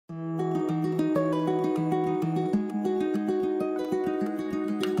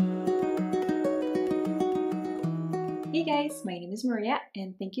is Maria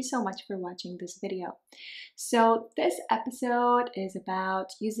and thank you so much for watching this video. So this episode is about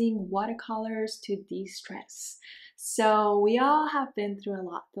using watercolors to de-stress. So we all have been through a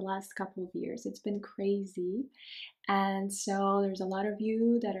lot the last couple of years. It's been crazy. And so there's a lot of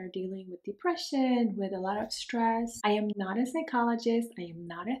you that are dealing with depression, with a lot of stress. I am not a psychologist, I am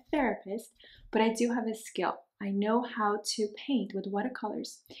not a therapist, but I do have a skill. I know how to paint with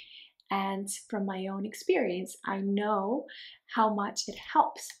watercolors. And from my own experience, I know how much it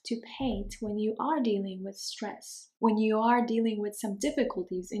helps to paint when you are dealing with stress, when you are dealing with some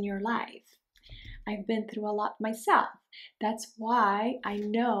difficulties in your life. I've been through a lot myself. That's why I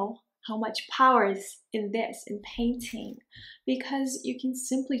know how much power is in this, in painting, because you can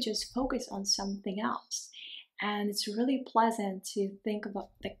simply just focus on something else. And it's really pleasant to think about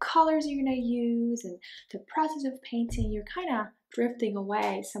the colors you're going to use and the process of painting. You're kind of drifting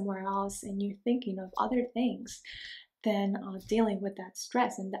away somewhere else and you're thinking of other things than dealing with that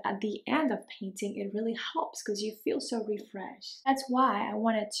stress. And at the end of painting, it really helps because you feel so refreshed. That's why I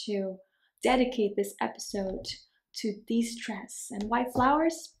wanted to dedicate this episode to de-stress. And why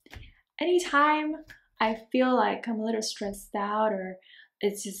flowers? Anytime I feel like I'm a little stressed out or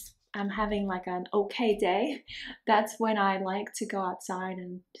it's just I'm having like an okay day, that's when I like to go outside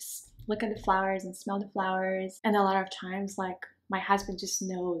and just look at the flowers and smell the flowers. And a lot of times, like, my husband just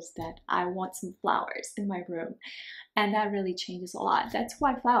knows that I want some flowers in my room, and that really changes a lot. That's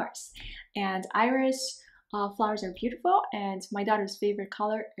why flowers. And iris flowers are beautiful, and my daughter's favorite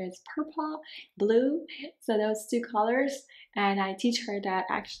color is purple, blue, so those two colors. And I teach her that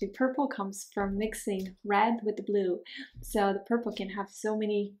actually purple comes from mixing red with the blue, so the purple can have so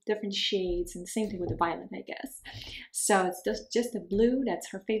many different shades, and same thing with the violet, I guess. So it's just the blue, that's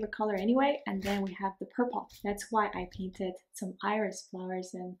her favorite color anyway, and then we have the purple. That's why I painted some iris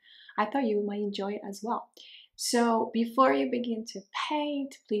flowers, and I thought you might enjoy it as well. So before you begin to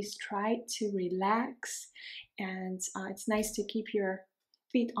paint, please try to relax, and it's nice to keep your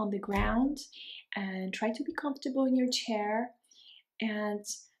feet on the ground and try to be comfortable in your chair, and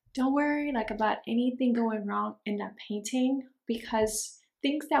don't worry like about anything going wrong in that painting, because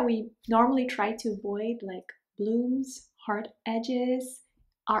things that we normally try to avoid, like blooms, hard edges,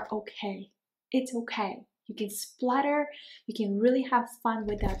 are okay. It's okay. You can splatter, you can really have fun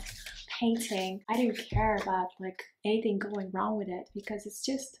with that painting. I don't care about like anything going wrong with it because it's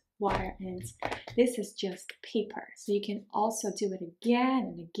just water and this is just paper. So you can also do it again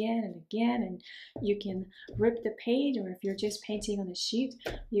and again and again, and you can rip the page, or if you're just painting on a sheet,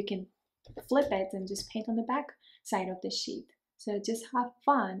 you can flip it and just paint on the back side of the sheet. So just have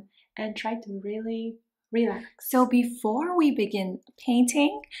fun and try to really relax. So before we begin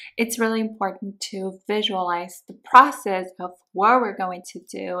painting, it's really important to visualize the process of what we're going to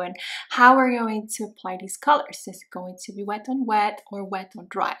do and how we're going to apply these colors. Is it going to be wet on wet or wet on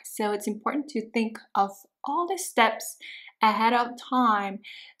dry? So it's important to think of all the steps ahead of time,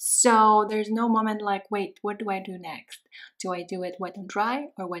 so there's no moment like, wait, what do I do next? Do I do it wet on dry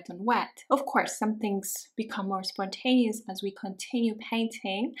or wet on wet? Of course, some things become more spontaneous as we continue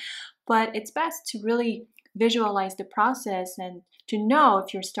painting, but it's best to really visualize the process and to know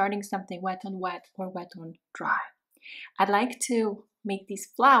if you're starting something wet on wet or wet on dry. I'd like to make these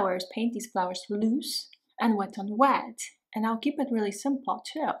flowers, paint these flowers loose and wet on wet, and I'll keep it really simple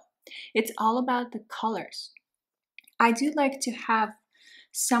too. It's all about the colors. I do like to have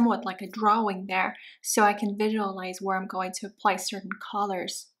somewhat like a drawing there so I can visualize where I'm going to apply certain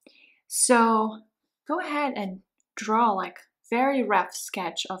colors. So go ahead and draw like very rough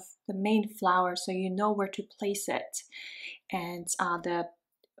sketch of the main flower so you know where to place it. And the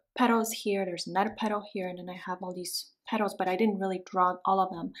petals here, there's another petal here, and then I have all these petals, but I didn't really draw all of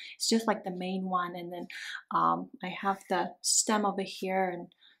them. It's just like the main one, and then I have the stem over here, and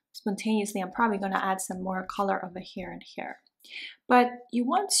spontaneously I'm probably going to add some more color over here and here. But you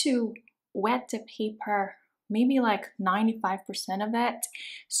want to wet the paper maybe like 95% of it,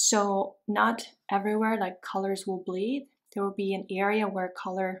 so not everywhere like colors will bleed. There will be an area where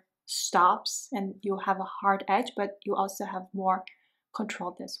color stops and you'll have a hard edge, but you also have more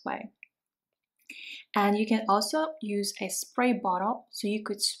control this way. And you can also use a spray bottle, so you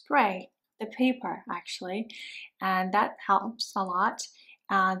could spray the paper actually, and that helps a lot.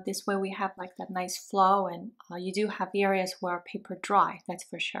 This way we have like that nice flow, and you do have areas where paper dry, that's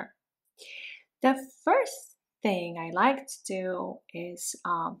for sure. The first thing I like to do is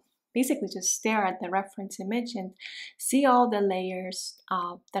basically just stare at the reference image and see all the layers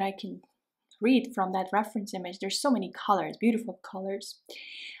that I can read from that reference image. There's so many colors, beautiful colors,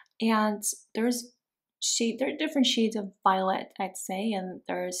 and there are different shades of violet, I'd say, and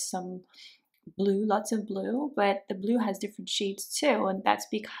there's some blue, lots of blue, but the blue has different shades too, and that's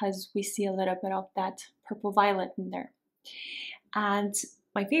because we see a little bit of that purple violet in there. And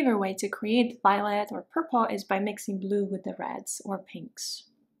my favorite way to create violet or purple is by mixing blue with the reds or pinks.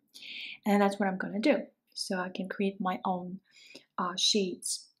 And that's what I'm gonna do. So I can create my own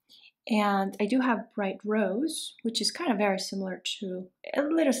shades. And I do have bright rose, which is kind of very similar to, a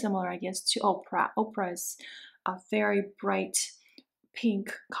little similar, I guess, to ochre. Ochre is a very bright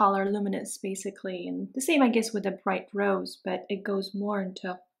pink color, luminous basically, and the same I guess with the bright rose, but it goes more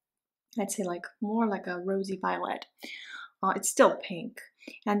into, I'd say, like more like a rosy violet. It's still pink.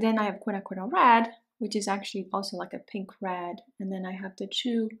 And then I have quinacridone red, which is actually also like a pink red. And then I have the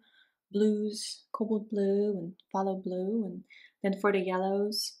two blues, cobalt blue and phthalo blue. And then for the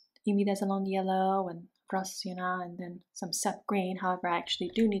yellows, imidazzolone yellow and rose sienna, and then some sap green. However, I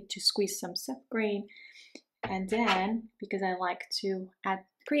actually do need to squeeze some sap green. And then, because I like to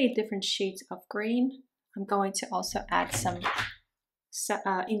create different shades of green, I'm going to also add some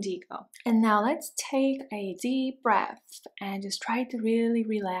indigo. And now let's take a deep breath and just try to really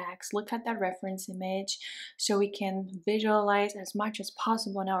relax. Look at that reference image so we can visualize as much as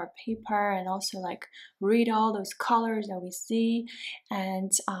possible on our paper, and also like read all those colors that we see,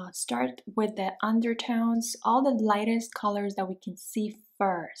 and start with the undertones, all the lightest colors that we can see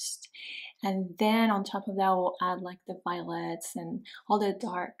first. And then on top of that, we'll add like the violets and all the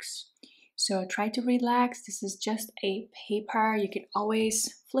darks. So try to relax. This is just a paper. You can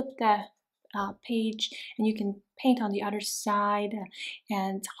always flip the page and you can paint on the other side.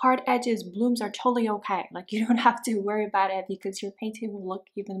 And hard edges, blooms are totally okay. Like, you don't have to worry about it, because your painting will look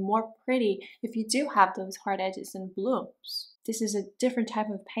even more pretty if you do have those hard edges and blooms. This is a different type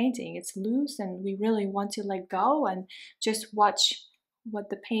of painting. It's loose and we really want to let go and just watch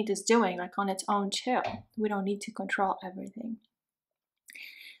what the paint is doing, like on its own too. We don't need to control everything.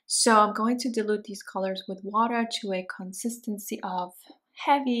 So I'm going to dilute these colors with water to a consistency of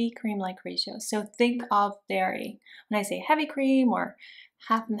heavy cream-like ratio. So think of dairy. When I say heavy cream or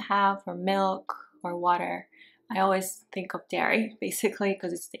half and half or milk or water, I always think of dairy basically,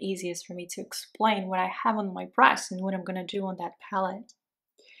 because it's the easiest for me to explain what I have on my brush and what I'm going to do on that palette.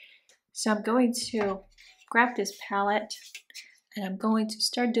 So I'm going to grab this palette and I'm going to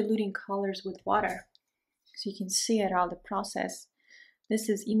start diluting colors with water so you can see it all the process. This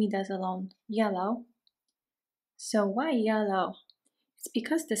is imidazzolone yellow. So why yellow? It's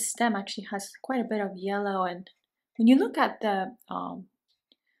because the stem actually has quite a bit of yellow, and when you look at the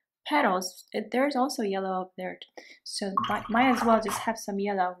petals, there's also yellow up there. So might as well just have some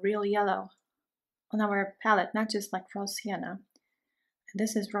yellow, real yellow, on our palette, not just like raw sienna. And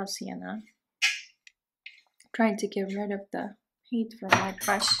this is raw sienna. Trying to get rid of the paint from my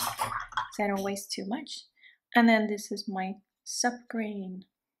brush so I don't waste too much. And then this is my sap green.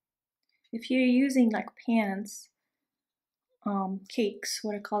 If you're using like pans, cakes,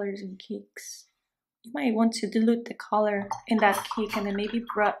 watercolors and cakes, you might want to dilute the color in that cake and then maybe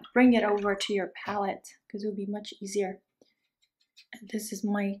bring it over to your palette, because it will be much easier. And this is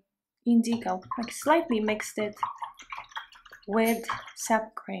my indigo. I slightly mixed it with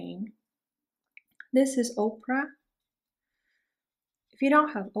sap green. This is ochre. If you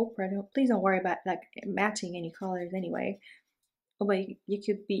don't have ochre, please don't worry about like matching any colors anyway. But it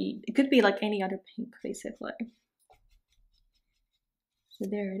could be like any other pink basically. So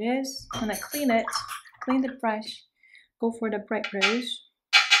there it is. I'm gonna clean the brush, go for the bright rose.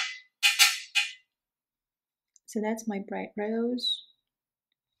 So that's my bright rose.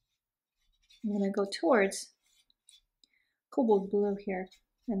 I'm gonna go towards cobalt blue here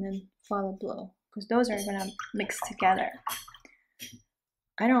and then phthalo blue, because those are gonna mix together.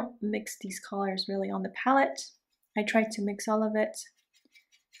 I don't mix these colors really on the palette. I try to mix all of it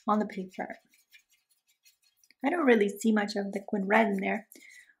on the paper. I don't really see much of liquid red in there,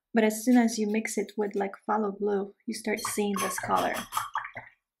 but as soon as you mix it with like phthalo blue, you start seeing this color.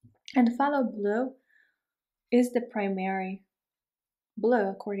 And phthalo blue is the primary blue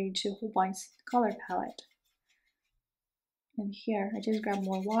according to Holbein's color palette. And here, I just grab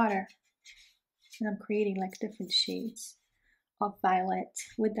more water and I'm creating like different shades of violet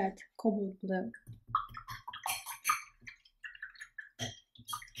with that cobalt blue.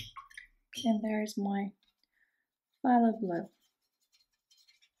 And there's my phthalo blue.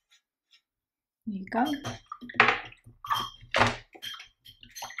 There you go.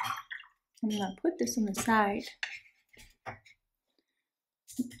 I'm gonna put this on the side,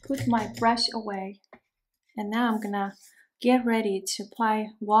 put my brush away, and now I'm gonna get ready to apply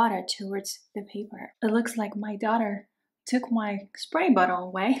water towards the paper. It looks like my daughter took my spray bottle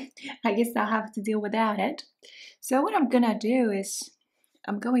away. I guess I'll have to deal without it. So what I'm gonna do is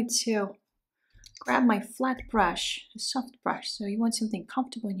I'm going to grab my flat brush, a soft brush. So you want something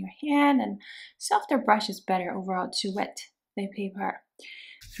comfortable in your hand, and softer brush is better overall to wet the paper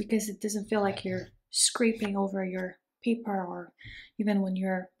because it doesn't feel like you're scraping over your paper, or even when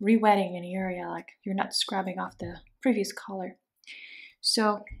you're re-wetting an area, like you're not scrubbing off the previous color.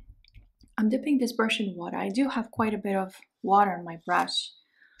 So I'm dipping this brush in water. I do have quite a bit of water on my brush.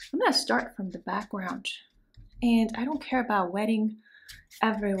 I'm gonna start from the background, and I don't care about wetting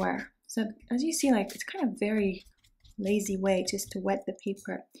everywhere. So as you see, like it's kind of very lazy way just to wet the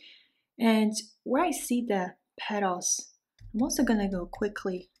paper. And where I see the petals, I'm also gonna go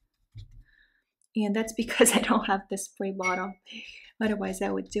quickly. And that's because I don't have the spray bottle. Otherwise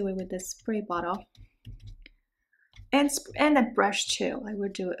I would do it with the spray bottle. And a brush too. I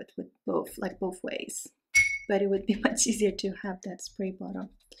would do it with both, like both ways. But it would be much easier to have that spray bottle.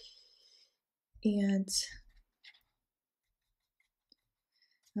 And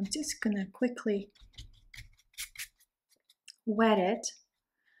I'm just gonna quickly wet it.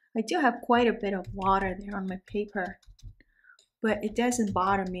 I do have quite a bit of water there on my paper, but it doesn't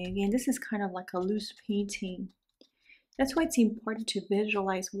bother me. Again, this is kind of like a loose painting. That's why it's important to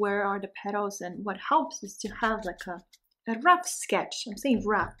visualize where are the petals, and what helps is to have like a rough sketch. I'm saying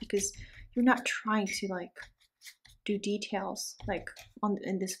rough because you're not trying to like do details like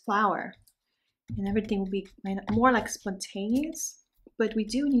in this flower, and everything will be more like spontaneous. But we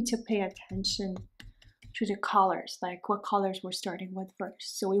do need to pay attention to the colors, like what colors we're starting with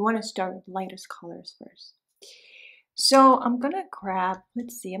first. So we want to start with lightest colors first. So I'm gonna grab,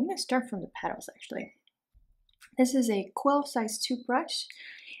 let's see, I'm gonna start from the petals actually. This is a quill size 2 brush,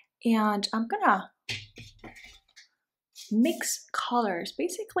 and I'm gonna mix colors.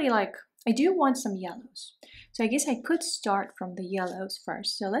 Basically, like I do want some yellows. So I guess I could start from the yellows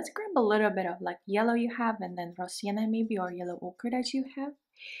first. So let's grab a little bit of like yellow you have, and then raw sienna maybe, or yellow ochre that you have.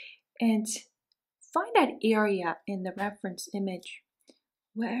 And find that area in the reference image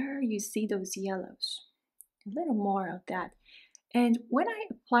where you see those yellows. A little more of that. And when I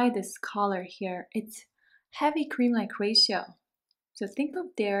apply this color here, it's heavy cream-like ratio. So think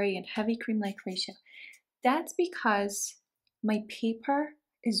of dairy and heavy cream-like ratio. That's because my paper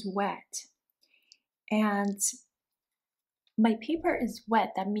is wet. And my paper is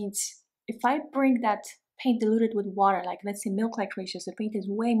wet. That means if I bring that paint diluted with water, like let's say milk-like ratio, so paint is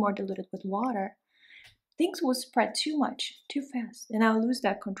way more diluted with water, things will spread too much, too fast, and I'll lose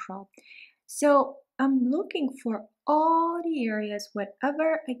that control. So I'm looking for all the areas,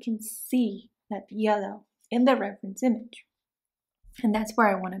 whatever I can see that yellow in the reference image. And that's where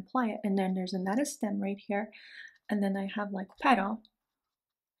I want to apply it. And then there's another stem right here. And then I have like petal.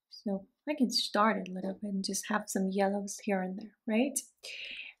 So I can start it a little bit and just have some yellows here and there, right?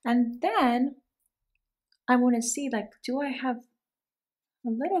 And then I want to see like, do I have a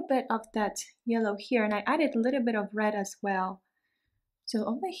little bit of that yellow here? And I added a little bit of red as well. So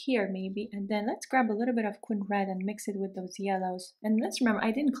over here maybe, and then let's grab a little bit of quin red and mix it with those yellows. And let's remember,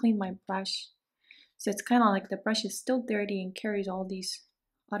 I didn't clean my brush. So it's kind of like the brush is still dirty and carries all these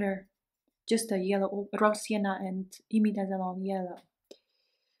other, just the yellow, raw sienna and imidazolone yellow.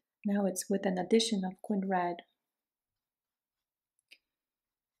 Now it's with an addition of quin red.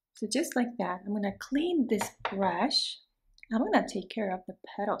 So just like that, I'm gonna clean this brush. I'm gonna take care of the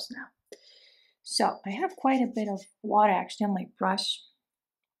petals now. So I have quite a bit of water actually on my brush.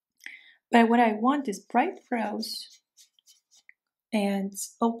 But what I want is bright rose and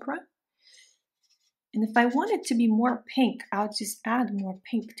ochre. And if I want it to be more pink, I'll just add more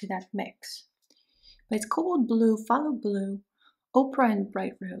pink to that mix. But it's cobalt blue, phthalo blue, ochre, and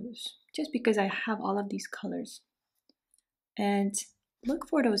bright rose, just because I have all of these colors. And look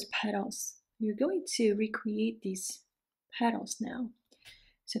for those petals. You're going to recreate these petals now.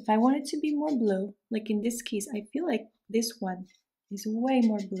 So if I want it to be more blue, like in this case, I feel like this one is way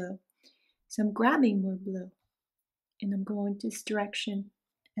more blue. So I'm grabbing more blue and I'm going this direction,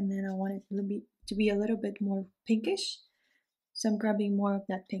 and then I want it to be a little bit more pinkish. So I'm grabbing more of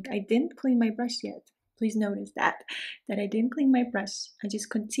that pink. I didn't clean my brush yet. Please notice that I didn't clean my brush. I just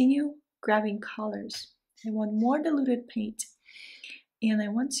continue grabbing colors. I want more diluted paint, and I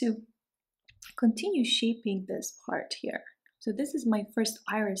want to continue shaping this part here. So this is my first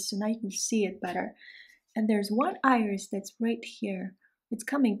iris, so now you can see it better. And there's one iris that's right here. It's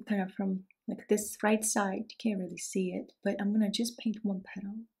coming kind of from like this right side. You can't really see it, but I'm gonna just paint one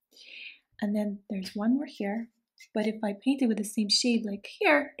petal. And then there's one more here. But if I paint it with the same shade like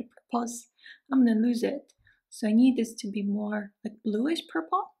here, the purples, I'm gonna lose it. So I need this to be more like bluish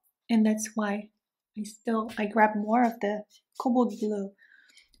purple. And that's why I grab more of the cobalt blue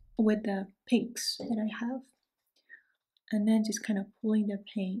with the pinks that I have. And then just kind of pulling the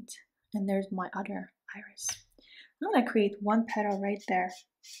paint And there's my other iris. I'm gonna create one petal right there.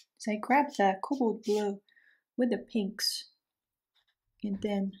 So I grab the cobalt blue with the pinks, and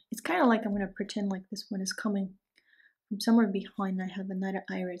then it's kind of like I'm gonna pretend like this one is coming from somewhere behind. I have another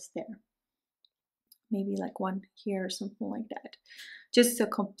iris there, maybe like one here or something like that, just so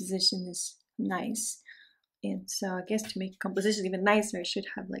composition is nice. And so I guess to make composition even nicer, I should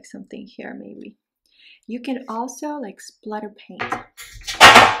have like something here maybe. You can also like splatter paint.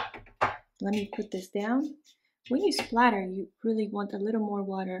 Let me put this down. When you splatter, you really want a little more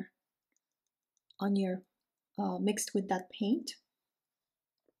water on your mixed with that paint,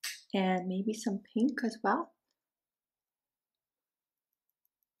 and maybe some pink as well.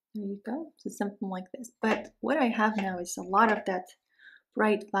 There you go. So something like this. But what I have now is a lot of that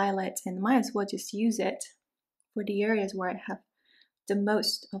bright violet, and might as well just use it for the areas where I have the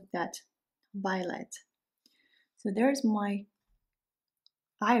most of that violet. So there's my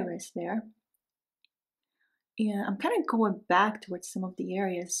iris there. And I'm kind of going back towards some of the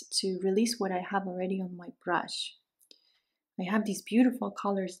areas to release what I have already on my brush. I have these beautiful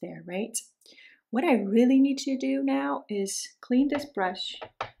colors there, right? What I really need to do now is clean this brush.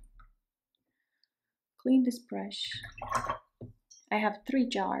 I have 3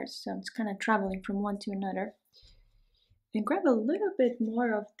 jars, so it's kind of traveling from one to another. And grab a little bit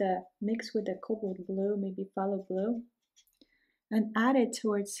more of the mix with the cobalt blue, maybe phthalo blue, and add it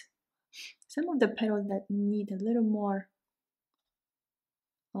towards some of the petals that need a little more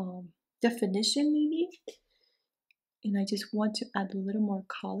definition maybe. And I just want to add a little more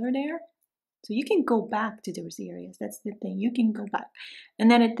color there. So you can go back to those areas. That's the thing. You can go back. And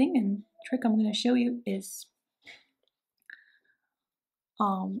then a thing and trick I'm going to show you is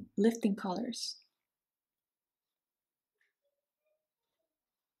lifting colors.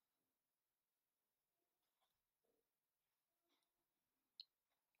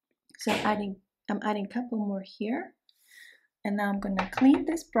 So I'm adding a couple more here. And now I'm going to clean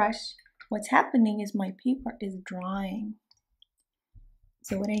this brush. What's happening is my paper is drying.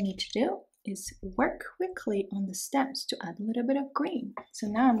 So what I need to do is work quickly on the stems to add a little bit of green. So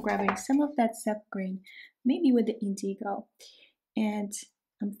now I'm grabbing some of that sap green, maybe with the indigo, and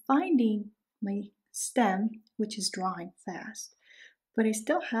I'm finding my stem, which is drying fast, but I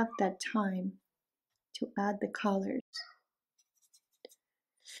still have that time to add the colors.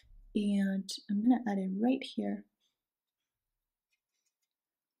 And I'm gonna add it right here,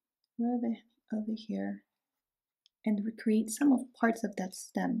 right over here, and recreate some of parts of that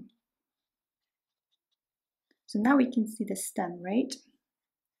stem. So now we can see the stem, right?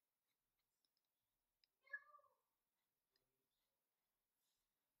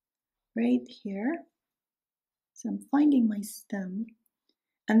 Right here. So I'm finding my stem,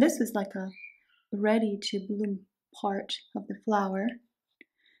 and this is like a ready to bloom part of the flower,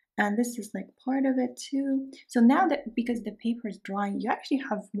 and this is like part of it too. So now that, because the paper is drying, you actually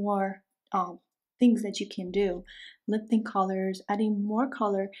have more things that you can do, lifting colors, adding more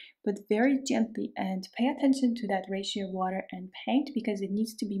color, but very gently, and pay attention to that ratio of water and paint, because it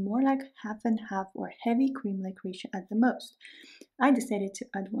needs to be more like half and half or heavy cream like ratio at the most. I decided to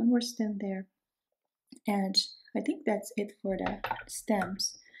add one more stem there, and I think that's it for the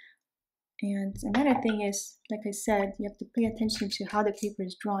stems. And another thing is, like I said, you have to pay attention to how the paper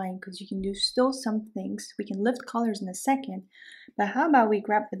is drying, because you can do still some things. We can lift colors in a second, but how about we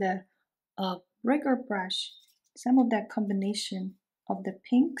grab the regular brush, some of that combination of the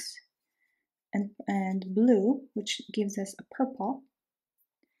pinks and blue, which gives us a purple,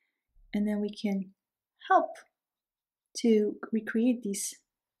 and then we can help to recreate these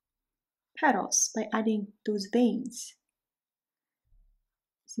petals by adding those veins.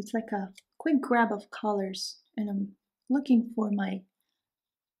 So it's like a quick grab of colors, and I'm looking for my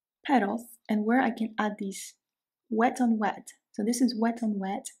petals and where I can add these wet on wet. So this is wet on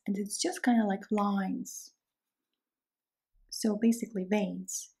wet, and it's just kind of like lines. So basically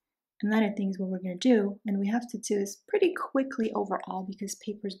veins. Another thing is what we're going to do, and we have to do this pretty quickly overall because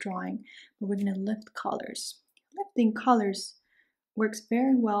paper's drying, but we're going to lift colors. Lifting colors works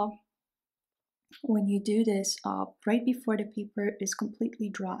very well when you do this right before the paper is completely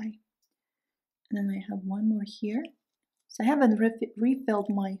dry. And then I have one more here. So I haven't refilled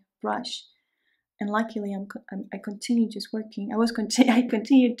my brush, and luckily I continue just working. I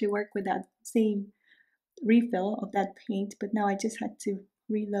continued to work with that same refill of that paint, but now I just had to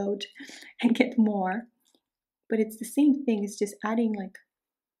reload and get more. But it's the same thing. It's just adding like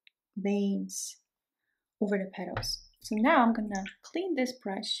veins over the petals. So now I'm gonna clean this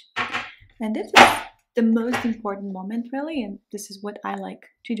brush, and this is the most important moment really, and this is what I like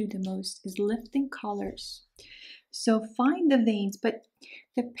to do the most, is lifting colors. So find the veins, but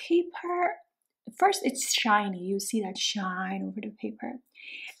the paper, first it's shiny. You see that shine over the paper.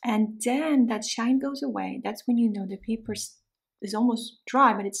 And then that shine goes away. That's when you know the paper is almost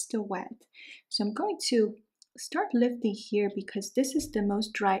dry, but it's still wet. So I'm going to start lifting here because this is the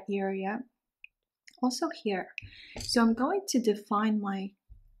most dry area. Also here. So I'm going to define my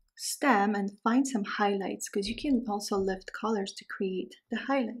stem and find some highlights, because you can also lift colors to create the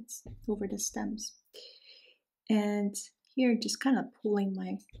highlights over the stems. And here, just kind of pulling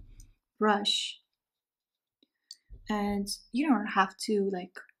my brush, and you don't have to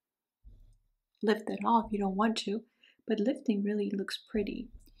like lift it off, you don't want to, but lifting really looks pretty.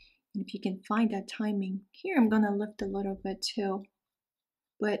 And if you can find that timing, here I'm gonna lift a little bit too,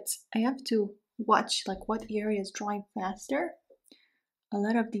 but I have to watch like what area is drying faster. A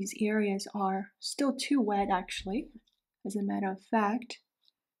lot of these areas are still too wet actually, as a matter of fact.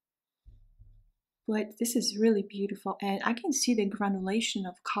 But this is really beautiful, and I can see the granulation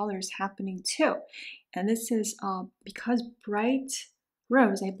of colors happening too. And this is because bright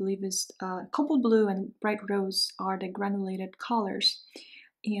rose, I believe, is cobalt blue and bright rose are the granulated colors.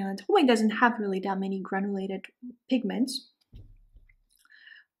 And Home doesn't have really that many granulated pigments,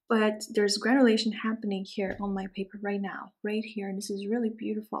 but there's granulation happening here on my paper right now, right here, and this is really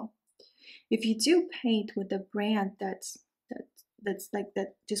beautiful. If you do paint with a brand that's like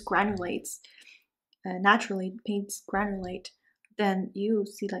that just granulates, naturally paints granulate, then you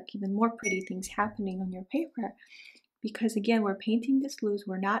see like even more pretty things happening on your paper. Because again, we're painting this loose,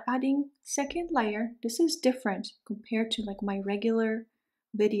 we're not adding second layer. This is different compared to like my regular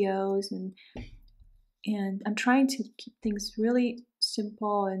videos, and I'm trying to keep things really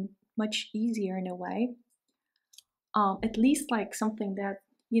simple and much easier in a way. At least like something that,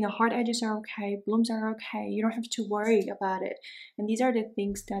 you know, hard edges are okay, blooms are okay, you don't have to worry about it. And these are the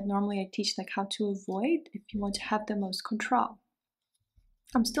things that normally I teach, like how to avoid if you want to have the most control.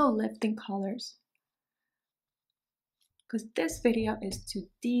 I'm still lifting colors because this video is to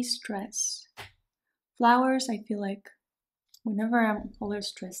de-stress. Flowers, I feel like whenever I'm a little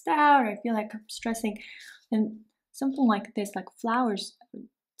stressed out, or I feel like I'm stressing, and something like this, like flowers,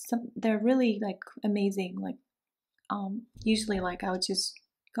 they're really like amazing. Like usually like I would just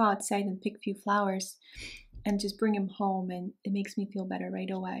go outside and pick a few flowers and just bring them home, and it makes me feel better right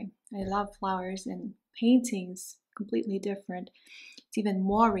away. I love flowers, and paintings completely different. It's even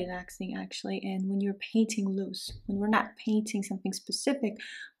more relaxing actually. And when you're painting loose, when we're not painting something specific,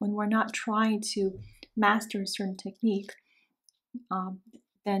 when we're not trying to master a certain technique,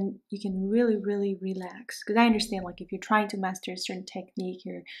 then you can really relax. Because I understand, like if you're trying to master a certain technique,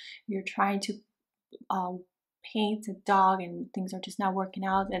 you're trying to paint a dog and things are just not working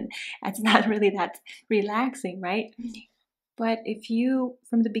out, and it's not really that relaxing, right? But if you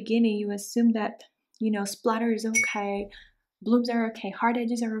from the beginning you assume that, you know, splatter is okay, blooms are okay, hard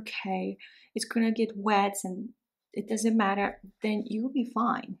edges are okay, it's gonna get wet and it doesn't matter, then you will be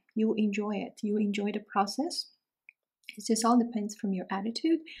fine. You will enjoy it. You will enjoy the process. It just all depends from your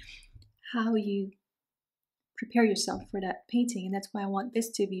attitude, how you prepare yourself for that painting. And that's why I want this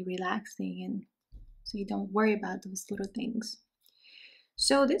to be relaxing, and so you don't worry about those little things.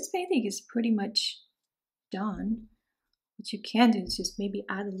 So this painting is pretty much done. What you can do is just maybe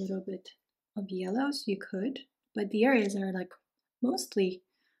add a little bit of yellows. You could, but the areas are like mostly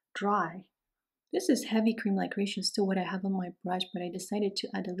dry. This is heavy cream like ratio, still what I have on my brush, but I decided to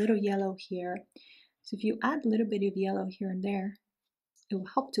add a little yellow here. So if you add a little bit of yellow here and there, it will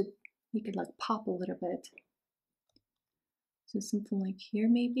help to make it like pop a little bit. So something like here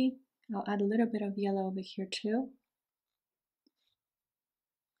maybe. I'll add a little bit of yellow over here too.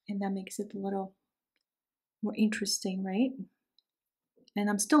 And that makes it a little more interesting, right? And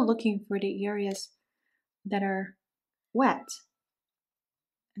I'm still looking for the areas that are wet.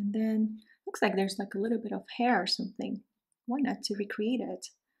 And then looks like there's like a little bit of hair or something. Why not to recreate it?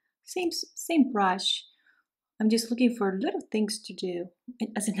 Same brush. I'm just looking for little things to do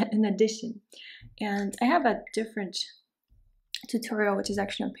as an addition. And I have a different tutorial, which is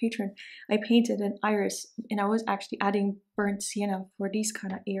actually on Patreon. I painted an iris, and I was actually adding burnt sienna for these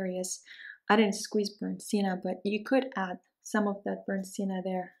kind of areas. I didn't squeeze burnt sienna, but you could add some of that burnt sienna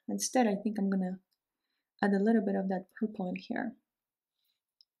there. Instead, I think I'm gonna add a little bit of that purple in here.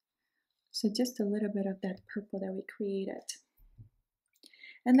 So just a little bit of that purple that we created.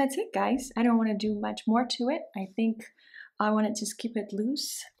 And that's it, guys. I don't want to do much more to it. I think I want to just keep it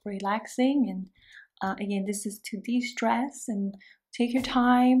loose, relaxing, and again, this is to de-stress and take your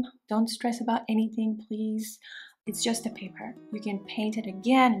time. Don't stress about anything, please. It's just a paper. You can paint it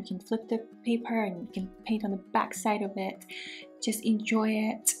again, you can flip the paper, and you can paint on the back side of it. Just enjoy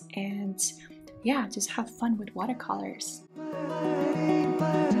it, and yeah, just have fun with watercolors.